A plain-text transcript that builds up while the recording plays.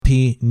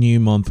happy new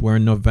month. We're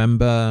in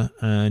November,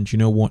 and you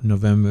know what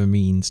November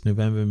means.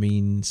 November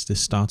means the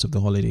start of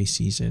the holiday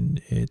season.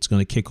 It's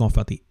going to kick off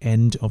at the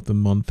end of the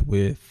month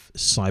with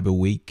Cyber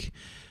Week,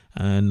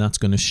 and that's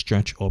going to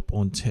stretch up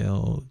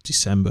until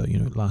December,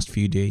 last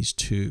few days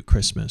to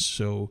Christmas.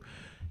 So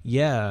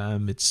yeah,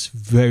 it's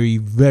very,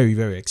 very,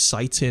 very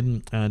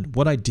exciting. And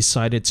what I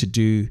decided to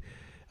do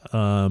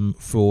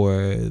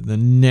for the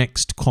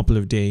next couple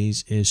of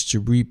days is to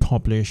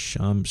republish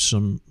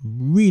some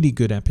really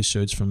good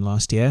episodes from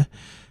last year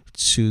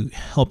to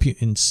help you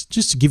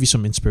just to give you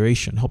some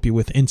inspiration, help you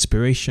with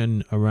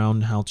inspiration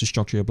around how to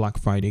structure your Black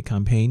Friday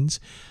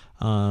campaigns,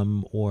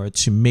 or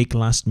to make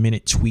last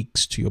minute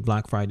tweaks to your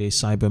Black Friday,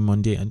 Cyber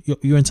Monday, and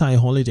your entire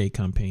holiday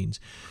campaigns.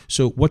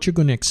 So what you're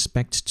going to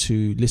expect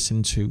to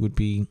listen to would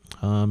be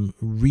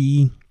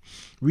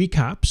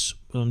recaps.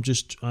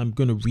 I'm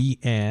going to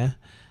re-air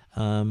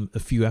a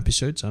few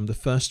episodes. The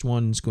first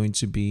one is going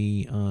to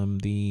be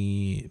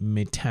the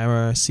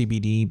Medterra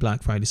CBD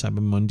Black Friday Cyber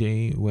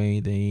Monday,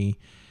 where they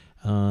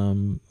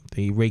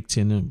raked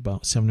in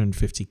about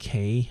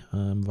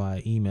 750k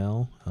via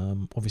email.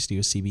 Obviously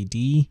with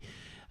CBD.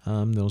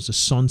 There was a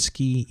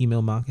Sonski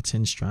email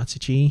marketing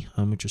strategy,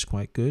 which was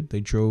quite good. They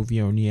drove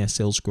year-on-year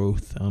sales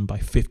growth by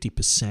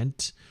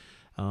 50%.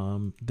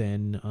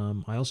 Then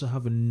I also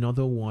have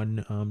another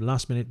one,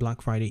 last minute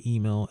Black Friday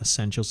email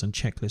essentials and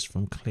checklist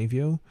from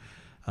Klaviyo.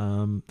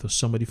 There's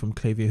somebody from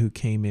Klaviyo who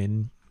came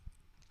in.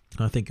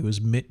 I think it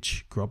was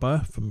Mitch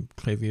Grubber from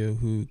Klaviyo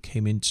who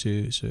came in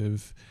to sort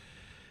of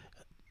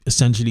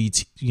essentially,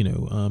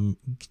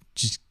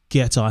 just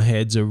get our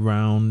heads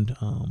around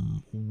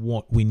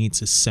what we need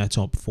to set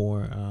up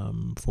for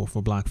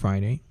Black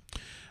Friday.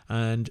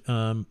 And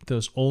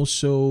there's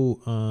also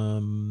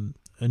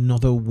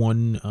another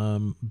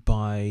one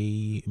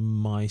by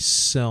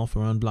myself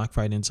around Black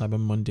Friday and Cyber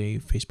Monday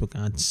Facebook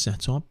ads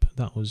setup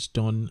that was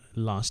done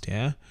last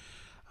year.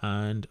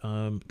 And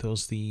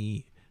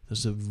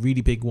there's a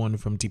really big one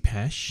from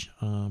Depeche.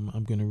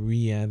 I'm going to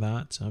re-air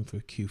that for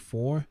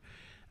Q4.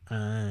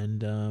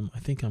 And I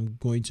think I'm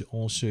going to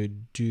also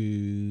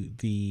do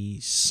the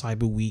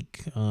Cyber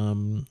Week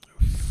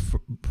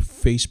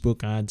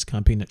Facebook ads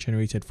campaign that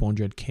generated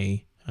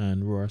 400k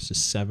and ROAS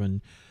is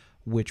 7,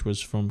 which was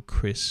from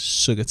Chris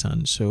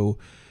Sugatan. So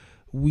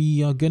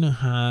we are going to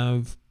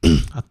have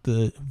at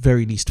the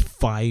very least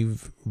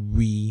 5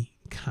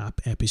 recap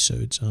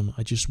episodes.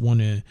 I just want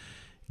to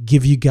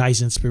give you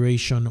guys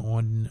inspiration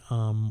on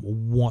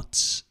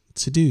what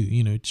to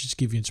do, just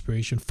give you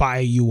inspiration, fire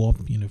you up,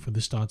 for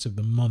the start of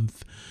the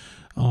month.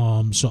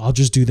 So I'll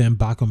just do them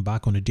back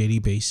on a daily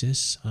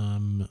basis.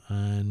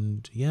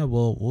 And yeah,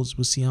 we'll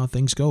see how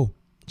things go.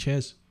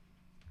 Cheers.